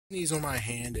These on my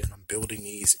hand and I'm building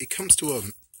these, it comes to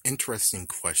an interesting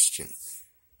question.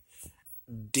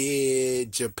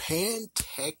 Did Japan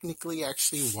technically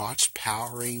actually watch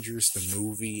Power Rangers, the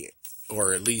movie,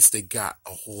 or at least they got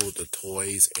a hold of the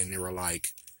toys and they were like,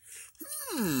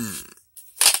 hmm,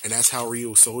 and that's how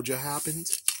Rio Soldier happened?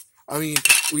 I mean,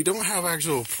 we don't have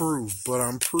actual proof, but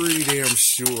I'm pretty damn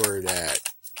sure that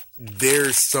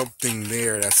there's something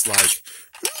there that's like,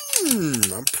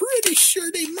 I'm pretty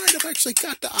sure they might have actually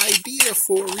got the idea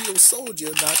for a real soldier,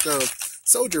 not the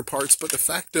soldier parts, but the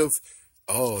fact of,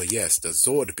 oh yes, the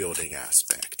Zord building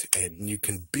aspect, and you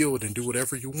can build and do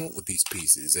whatever you want with these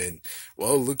pieces, and,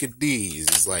 well, look at these.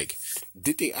 It's like,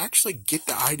 did they actually get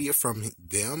the idea from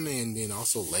them, and then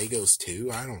also Legos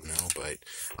too? I don't know, but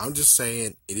I'm just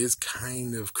saying, it is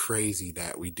kind of crazy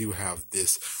that we do have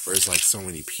this, where it's like so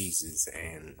many pieces,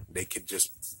 and they could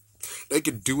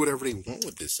do whatever they want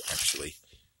with this, actually.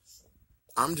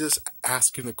 I'm just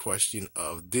asking the question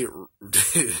of,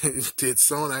 did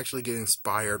someone actually get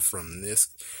inspired from this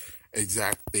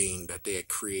exact thing that they had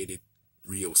created,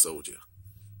 Rio Soldier,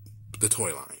 the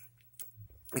toy line?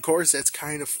 Of course, that's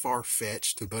kind of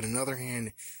far-fetched, but on the other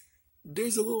hand,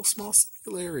 there's a little small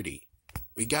similarity.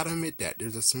 We gotta admit that.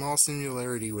 There's a small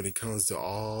similarity when it comes to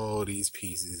all these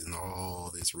pieces and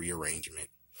all this rearrangement.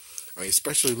 I mean,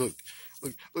 especially look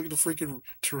at the freaking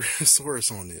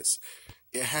Tyrannosaurus on this.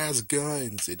 It has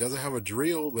guns. It doesn't have a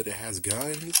drill, but it has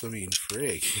guns. I mean,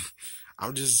 frig.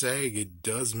 I'm just saying, it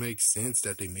does make sense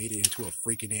that they made it into a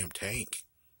freaking damn tank.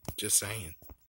 Just saying.